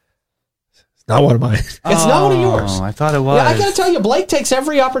list. It's not one of mine. It's not one of yours. I thought it was. Yeah, I got to tell you, Blake takes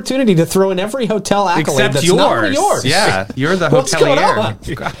every opportunity to throw in every hotel accolade Except that's yours. not one of yours. Yeah, you're the What's going hotelier. on?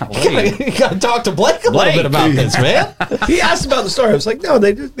 You got to talk to Blake a little bit about this, man. He asked about the story. I was like, no,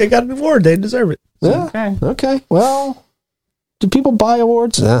 they got an award. They deserve it. Yeah. Okay. Well, do people buy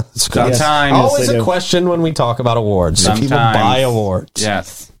awards? Yeah, it's good. Sometimes. Always they a do. question when we talk about awards. Do people buy awards?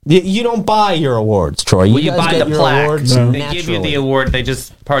 Yes. You don't buy your awards, Troy. You guys buy get the your plaque. awards They give naturally. you the award. They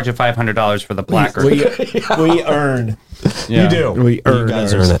just charge you $500 for the placard. We earn. Yeah. You do. We earn You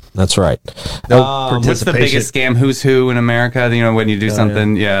guys ours. earn it. That's right. What's the biggest scam? Who's who in America? You know, when you do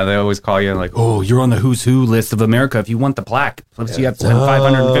something, they always call you like, "Oh, you're on the who's who list of America. If you want the plaque, you have to spend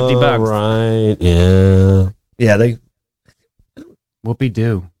 $550." Right. Yeah. Yeah, they. Whoopie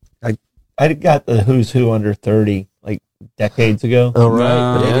do. I got the who's who under 30 like decades ago. All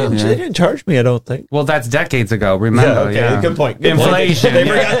right. No. They didn't charge me, I don't think. Well, that's decades ago. Remember? Good point. Good Inflation. Point.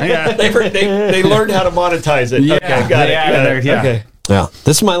 Yeah. They learned how to monetize it. Yeah. Okay, got it. Yeah. Okay. Yeah.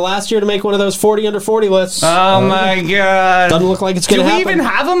 This is my last year to make one of those 40 under 40 lists. Oh my God! Doesn't look like it's Do going to we happen. even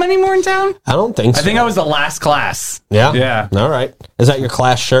have them anymore in town? I don't think so. I think I was the last class. Yeah. Yeah. All right. Is that your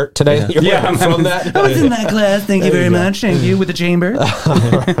class shirt today? That you're wearing from that. I was in that class. Thank you very much. Thank you with the chamber.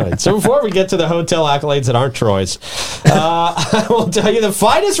 Right. So before we get to the hotel accolades that aren't Troy's, I will tell you the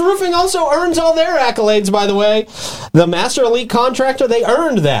Finest Roofing also earns all their accolades, by the way. The Master Elite Contractor, they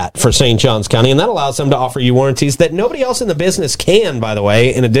earned that for St. Johns County, and that allows them to offer you warranties that nobody else in the business can, by the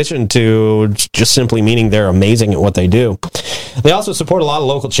way, in addition to just simply meaning they're amazing at what they do. They also support a lot of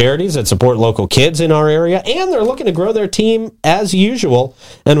local charities that support local kids in our area, and they're looking to grow their team as usual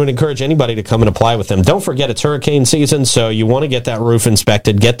and would encourage anybody to come and apply with them. Don't forget it's hurricane season, so you want to get that roof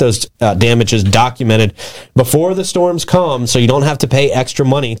inspected, get those damages documented before the storms come so you don't have to pay extra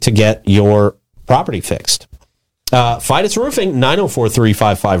money to get your property fixed. Fidus Roofing,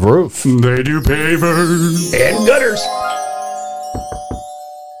 904-355-ROOF. They do pavers And gutters.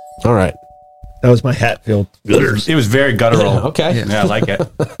 All right. That was my Hatfield gutters. It was very guttural. Okay. Yeah, I like it.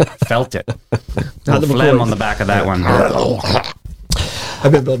 Felt it. Not the Phlegm McCoys. on the back of that one.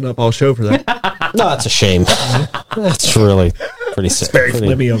 I've been building up all show for that. No, that's a shame. That's really pretty sick. It's very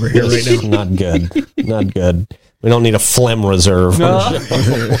phlegmy over here right now. Not good. Not good. We don't need a phlegm reserve on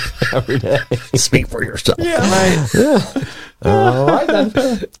the show every day. Speak for yourself. All right,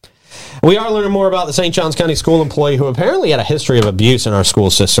 then. We are learning more about the St. Johns County school employee who apparently had a history of abuse in our school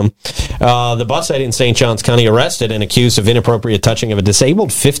system. The bus aide in St. Johns County arrested and accused of inappropriate touching of a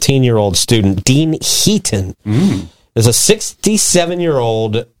disabled 15-year-old student, Dean Heaton. Is a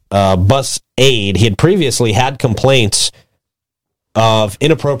 67-year-old bus aide. He had previously had complaints of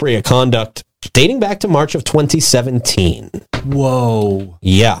inappropriate conduct dating back to March of 2017. Whoa.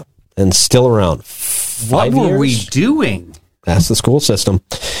 Yeah, and still around. What 5 were we years? doing? That's the school system.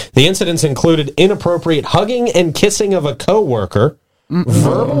 The incidents included inappropriate hugging and kissing of a coworker,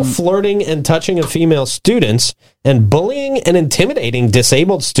 verbal flirting and touching of female students, and bullying and intimidating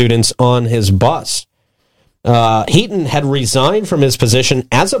disabled students on his bus. Heaton had resigned from his position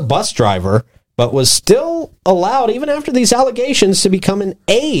as a bus driver, but was still allowed, even after these allegations, to become an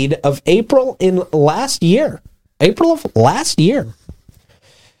aide of April of last year.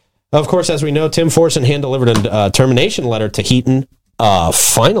 Of course, as we know, Tim Forson hand-delivered a termination letter to Heaton,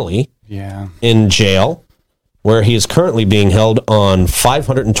 finally, in jail, where he is currently being held on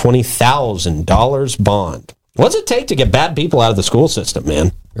 $520,000 bond. What's it take to get bad people out of the school system,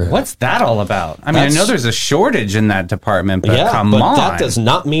 man? What's that all about? I mean, I know there's a shortage in that department, but come on. That does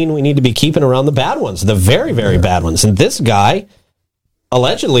not mean we need to be keeping around the bad ones, the very, very bad ones. And this guy,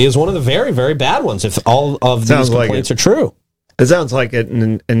 allegedly, is one of the very, very bad ones, if all of these complaints are true. It sounds like it,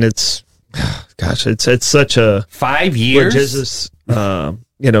 and it's, gosh, it's such a 5 years. The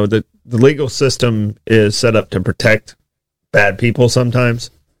legal system is set up to protect bad people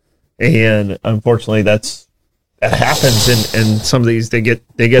sometimes, and unfortunately, that happens. And some of these they get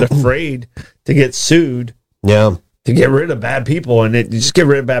afraid to get sued. Yeah. To get rid of bad people, and just get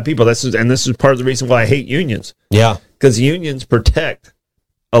rid of bad people. This is part of the reason why I hate unions. Yeah, because unions protect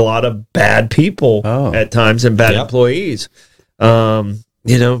a lot of bad people at times and bad employees. But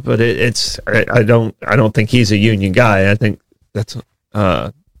I don't think he's a union guy. I think that's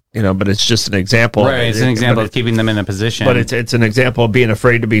but it's just an example. Right, it's an example of keeping them in a position. But it's an example of being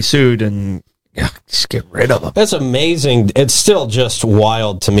afraid to be sued and just get rid of them. That's amazing. It's still just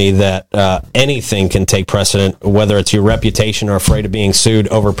wild to me that anything can take precedent, whether it's your reputation or afraid of being sued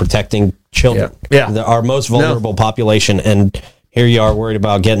over protecting children. Our most vulnerable population, and here you are worried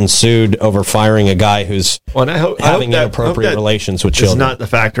about getting sued over firing a guy who's having inappropriate relations with children. It's not the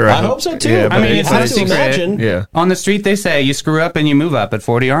factor. I hope so, too. Yeah, I mean, it's no secret. Yeah. On the street, they say you screw up and you move up at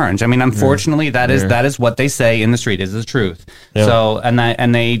 40 Orange. I mean, unfortunately, that is what they say in the street, is the truth. Yeah. So,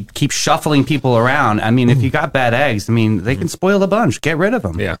 and they keep shuffling people around. I mean, if you got bad eggs, I mean, they can spoil the bunch. Get rid of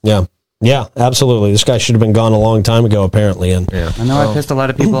them. Yeah, absolutely. This guy should have been gone a long time ago, apparently. And I know I pissed a lot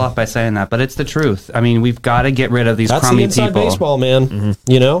of people off by saying that, but it's the truth. I mean, we've got to get rid of these crummy people. That's the inside baseball, man.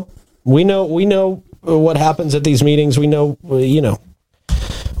 Mm-hmm. You know, we know what happens at these meetings. We know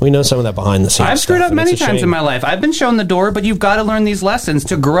some of that behind the scenes. I've screwed up many times in my life. I've been shown the door, but you've got to learn these lessons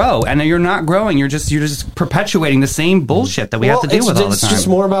to grow. And you're not growing. You're just perpetuating the same bullshit that we have to deal with all the time. It's just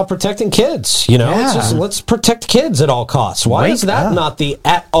more about protecting kids. You know, it's just, let's protect kids at all costs. Why is that not the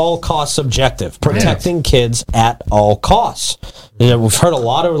at all costs objective? Protecting kids at all costs. You know, we've heard a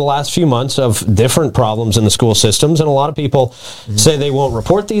lot over the last few months of different problems in the school systems, and a lot of people say they won't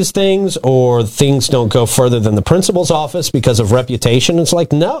report these things, or things don't go further than the principal's office because of reputation. It's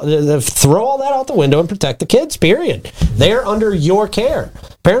like, no, throw all that out the window and protect the kids, period. They're under your care.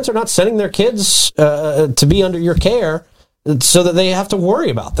 Parents are not sending their kids to be under your care so that they have to worry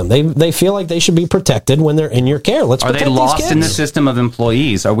about them. They feel like they should be protected when they're in your care. Let's protect these kids. Are they lost in the system of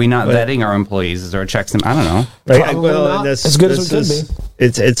employees? Are we not vetting our employees? Is there a checks? I don't know. Right. Probably not as good as we could be.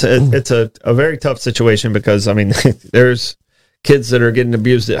 It's a very tough situation because, I mean, there's kids that are getting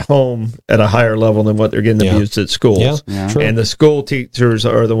abused at home at a higher level than what they're getting abused at schools. And the school teachers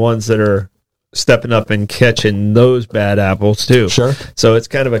are the ones that are stepping up and catching those bad apples too. Sure. So it's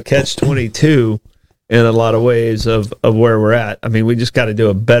kind of a catch-22 in a lot of ways of where we're at. I mean, we just got to do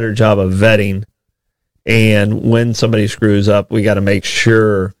a better job of vetting And when somebody screws up, we got to make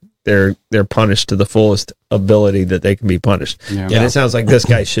sure they're punished to the fullest ability that they can be punished. Yeah. And it sounds like this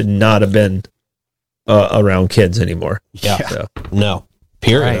guy should not have been around kids anymore. Yeah. So. No.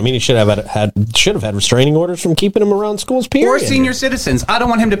 Period. Right. I mean, he should have had restraining orders from keeping him around schools. Period. Or senior citizens. I don't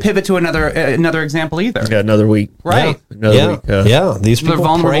want him to pivot to another example either. Yeah, another week. Right. Yeah. Another week. Yeah. These people They're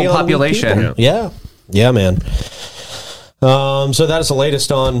vulnerable prey on weak population. people. Yeah, man. So that is the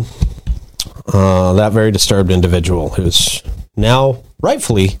latest on that very disturbed individual who's now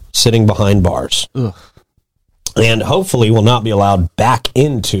rightfully sitting behind bars. Ugh. And hopefully will not be allowed back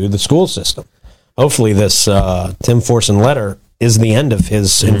into the school system. Hopefully this Tim Forson letter is the end of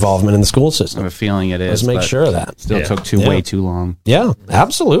his involvement in the school I system. have a feeling it is. Let's make but sure of that. Still took way too long. Yeah,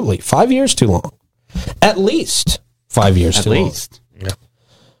 absolutely. 5 years too long. At least 5 years At too least.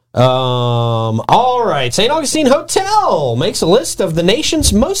 long. All right. St. Augustine Hotel makes a list of the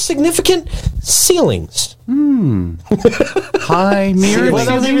nation's most significant ceilings. High mirror Well,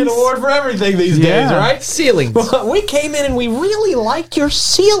 they'll give you an award for everything these days, right? Ceilings. We came in and we really like your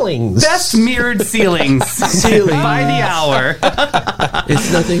ceilings. Best mirrored ceilings. By the hour.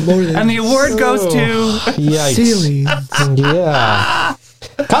 It's nothing more than And the award goes to... Yikes. ceilings. Yeah.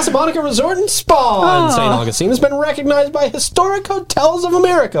 Casa Monica Resort and Spa in St. Augustine has been recognized by Historic Hotels of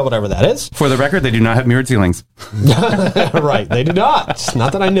America, whatever that is. For the record, they do not have mirrored ceilings. Right, they do not.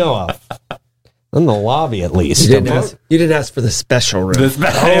 Not that I know of. In the lobby, at least. You didn't ask for the special room. I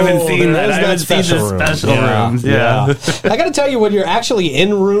haven't seen there that. is I haven't seen the special room. special Yeah, rooms. Yeah. I got to tell you, when you're actually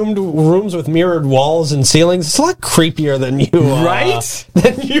in rooms with mirrored walls and ceilings, it's a lot creepier than you Right?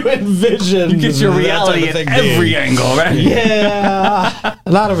 Than you envision. You get your reality at every angle, right? Yeah,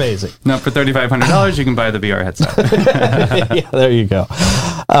 not amazing. Now, for $3,500, you can buy the VR headset. Yeah, there you go.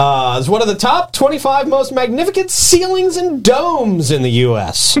 It's one of the top 25 most magnificent ceilings and domes in the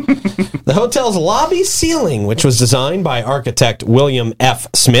U.S. The hotel's lobby ceiling, which was designed by architect William F.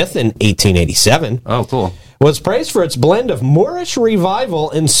 Smith in 1887, Oh, cool. was praised for its blend of Moorish revival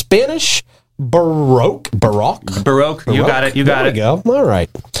and Spanish Baroque. Baroque. You got it. You got There it. we go. All right.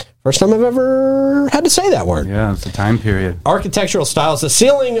 First time I've ever had to say that word. Yeah, it's a time period. Architectural styles. The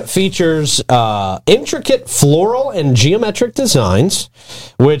ceiling features intricate floral and geometric designs,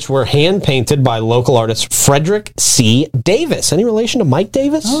 which were hand-painted by local artist Frederick C. Davis. Any relation to Mike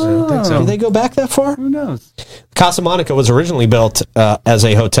Davis? I don't think so. Do they go back that far? Who knows? Casa Monica was originally built as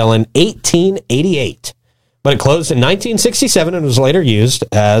a hotel in 1888, but it closed in 1967 and was later used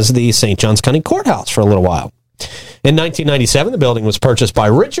as the St. Johns County Courthouse for a little while. In 1997, the building was purchased by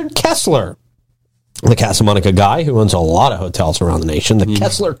Richard Kessler, the Casa Monica guy who owns a lot of hotels around the nation, the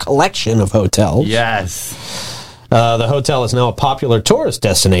Kessler Collection of Hotels. Yes. The hotel is now a popular tourist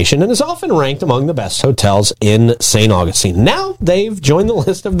destination and is often ranked among the best hotels in St. Augustine. Now they've joined the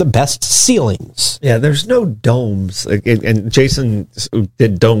list of the best ceilings. Yeah, there's no domes. And Jason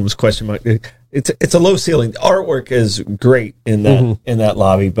did domes, question mark. It's a low ceiling. The artwork is great in that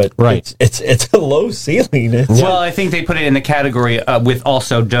lobby, but Right. it's a low ceiling. Well, I think they put it in the category with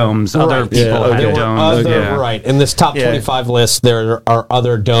also domes. Other people Yeah, had there were domes. Yeah. Right. In this top 25 list, there are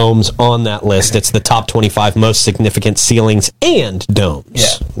other domes on that list. It's the top 25 most significant ceilings and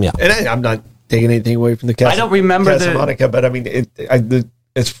domes. Yeah. And I'm not taking anything away from the Casa. I don't remember Casa Monica, but I mean,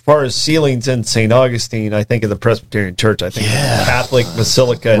 as far as ceilings in St. Augustine, I think of the Presbyterian Church. I think of the Catholic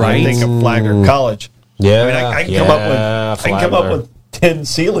Basilica, and I think of Flagler College. Yeah. I mean, I can come up with 10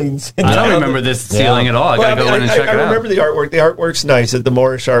 ceilings. I don't remember this ceiling at all. I got to go in and check it out. I remember the artwork. The artwork's nice. The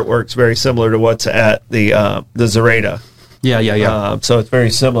Moorish artwork's very similar to what's at the Zareta. Yeah. So it's very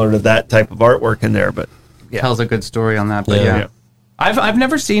similar to that type of artwork in there. But Tells a good story on that. But Yeah. yeah. I've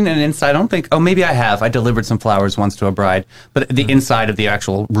never seen an inside. I don't think. Oh, maybe I have. I delivered some flowers once to a bride, but the inside of the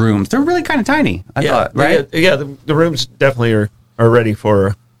actual rooms, they're really kind of tiny. I thought, right? Yeah, the rooms definitely are ready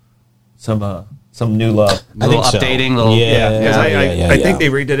for some new love. A little think so. updating, little I think they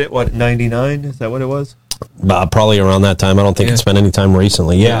redid it. What, 99? Is that what it was? Probably around that time. I don't think it's been any time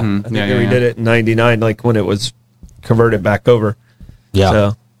recently. Yeah. I think they redid it in 99, like when it was converted back over. Yeah.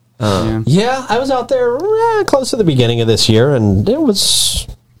 So, Yeah, I was out there close to the beginning of this year, and it was...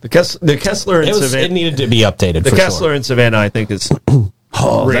 the Kessler in Savannah. It needed to be updated, The for Kessler sure. in Savannah, I think, is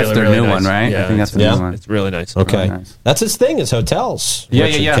Oh, that's their new nice. one, right? Yeah, I think that's the yeah. new one. It's really nice. Okay. Really nice. That's his thing, is hotels. Yeah,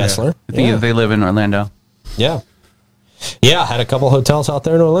 Richard yeah. Kessler. I think they live in Orlando. Yeah. Yeah, I had a couple hotels out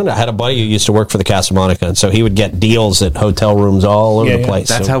there in Orlando. I had a buddy who used to work for the Casa Monica, and so he would get deals at hotel rooms all over the place.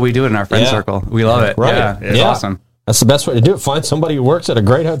 That's So how we do it in our friend circle. We love it. Right. Yeah, it's Yeah. awesome. That's the best way to do it. Find somebody who works at a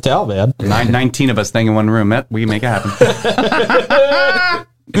great hotel, man. 19 of us staying in one room. We make it happen.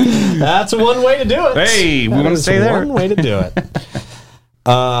 That's one way to do it. Hey, we That want to is stay there. one way to do it.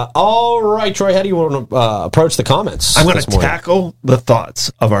 All right, Troy, how do you want to approach the comments? I'm going to tackle the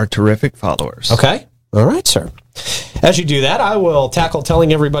thoughts of our terrific followers. Okay. All right, sir. As you do that, I will tackle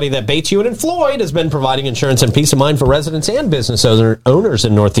telling everybody that Bates, Hewitt, and Floyd has been providing insurance and peace of mind for residents and business owners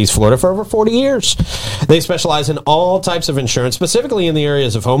in Northeast Florida for over 40 years. They specialize in all types of insurance, specifically in the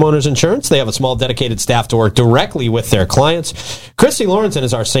areas of homeowners insurance. They have a small dedicated staff to work directly with their clients. Christy Lawrenson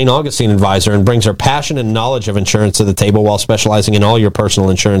is our St. Augustine advisor and brings her passion and knowledge of insurance to the table while specializing in all your personal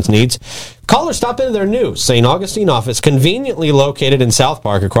insurance needs. Call or stop into their new St. Augustine office, conveniently located in South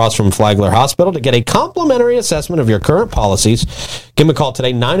Park across from Flagler Hospital, to get a complimentary assessment of your current policies. Give them a call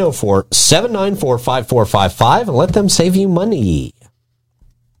today, 904-794-5455, and let them save you money.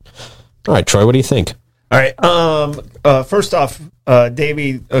 All right, Troy, what do you think? All right. First off,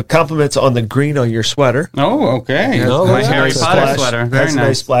 Davey, compliments on the green on your sweater. Oh, okay. Oh, my yeah. Harry That's Potter sweater. Very That's nice. a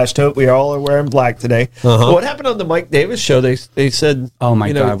nice splash tote. We all are wearing black today. Uh-huh. What happened on the Mike Davis show? They said, Oh,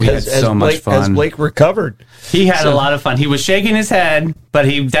 my God, we had so much fun. As Blake recovered. He had a lot of fun. He was shaking his head, but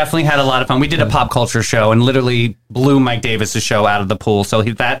he definitely had a lot of fun. We did a pop culture show and literally blew Mike Davis's show out of the pool. So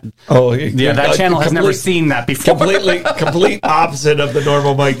that channel has never seen that before. Complete opposite of the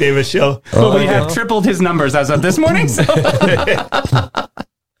normal Mike Davis show. But we have tripled his numbers as of this morning. So.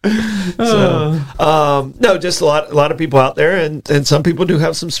 No, just a lot of people out there, and some people do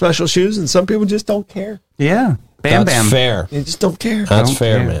have some special shoes, and some people just don't care. Yeah, bam, That's bam. fair. They just don't care. That's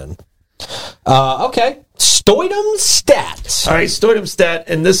fair, man. Okay. Stoidum stats. All right, Stoidum stat,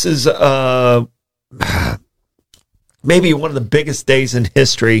 and this is maybe one of the biggest days in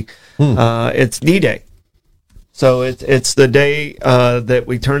history. It's D-Day. So it's the day that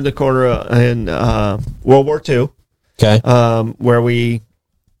we turned the corner in World War II. Okay. Where we,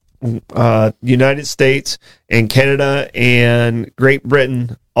 United States and Canada and Great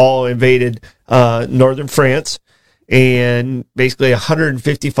Britain all invaded northern France, and basically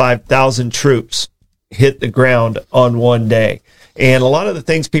 155,000 troops hit the ground on one day. And a lot of the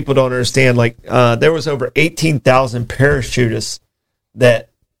things people don't understand, like there was over 18,000 parachutists that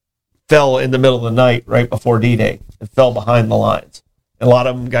fell in the middle of the night right before D-Day and fell behind the lines. And a lot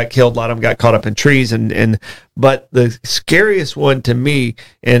of them got killed. A lot of them got caught up in trees. But the scariest one to me,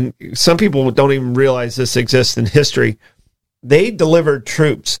 and some people don't even realize this exists in history, they delivered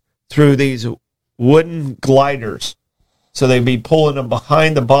troops through these wooden gliders. So they'd be pulling them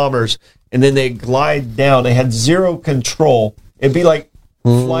behind the bombers, and then they'd glide down. They had zero control. It'd be like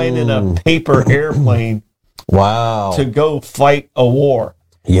flying in a paper airplane. Wow. To go fight a war.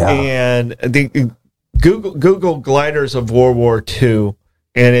 Yeah. And the Google gliders of World War II,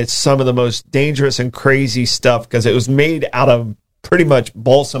 and it's some of the most dangerous and crazy stuff because it was made out of pretty much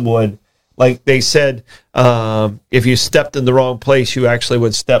balsam wood. Like they said, if you stepped in the wrong place, you actually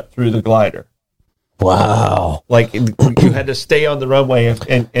would step through the glider. Wow. Like you had to stay on the runway,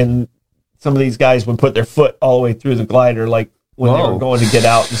 and some of these guys would put their foot all the way through the glider, like when they were going to get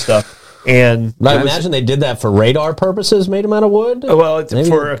out and stuff. And I imagine they did that for radar purposes, made them out of wood? Well, it's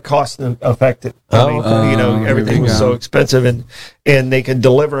for a cost effective. Everything was so expensive, and they could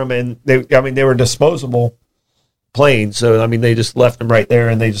deliver them, and they were disposable planes. So, they just left them right there,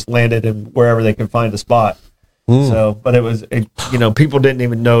 and they just landed in wherever they could find a spot. So, but people didn't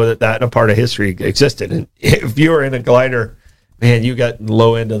even know that a part of history existed. And if you were in a glider, man, you got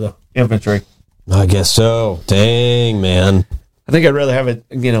low end of the infantry. I guess so. Dang, man. I think I'd rather have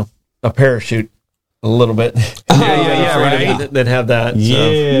a parachute a little bit. Right. Than have that. So.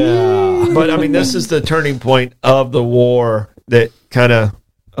 Yeah. But this is the turning point of the war that kind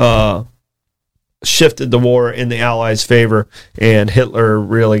of shifted the war in the Allies' favor, and Hitler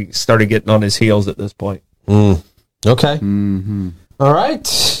really started getting on his heels at this point. Okay. Mm-hmm. All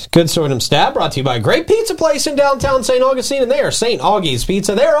right. Good Stoidum Stat brought to you by a great pizza place in downtown St. Augustine, and they are St. Augie's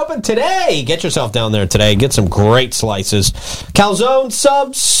Pizza. They're open today. Get yourself down there today. Get some great slices. Calzone,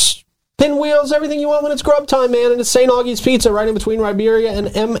 subs, pinwheels, everything you want when it's grub time, man. And it's St. Augie's Pizza right in between Riberia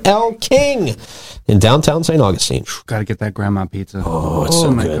and M.L. King in downtown St. Augustine. Got to get that grandma pizza. Oh, it's so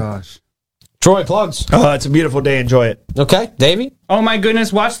my good. Gosh. Troy, plugs. It's a beautiful day. Enjoy it. Okay. Davey? Oh, my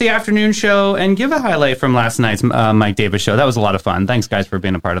goodness. Watch the afternoon show and give a highlight from last night's Mike Davis show. That was a lot of fun. Thanks, guys, for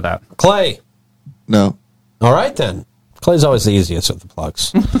being a part of that. Clay? No. All right, then. Clay's always the easiest with the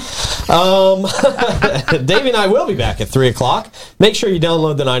plugs. Davey and I will be back at 3 o'clock. Make sure you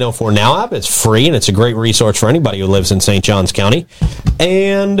download the 904 Now app. It's free, and it's a great resource for anybody who lives in St. Johns County.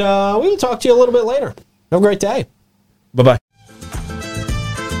 And we will talk to you a little bit later. Have a great day. Bye-bye.